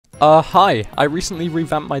Hi, I recently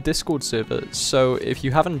revamped my Discord server, so if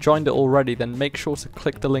you haven't joined it already, then make sure to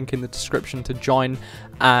click the link in the description to join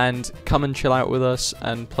and come and chill out with us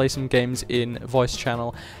and play some games in voice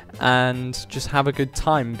channel and just have a good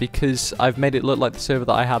time, because I've made it look like the server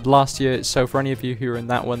that I had last year. So for any of you who are in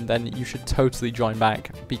that one, then you should totally join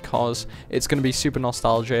back, because it's going to be super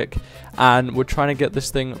nostalgic and we're trying to get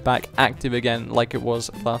this thing back active again like it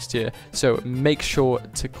was last year. So make sure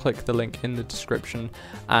to click the link in the description,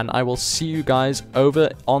 and I will see you guys over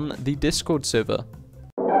on the Discord server.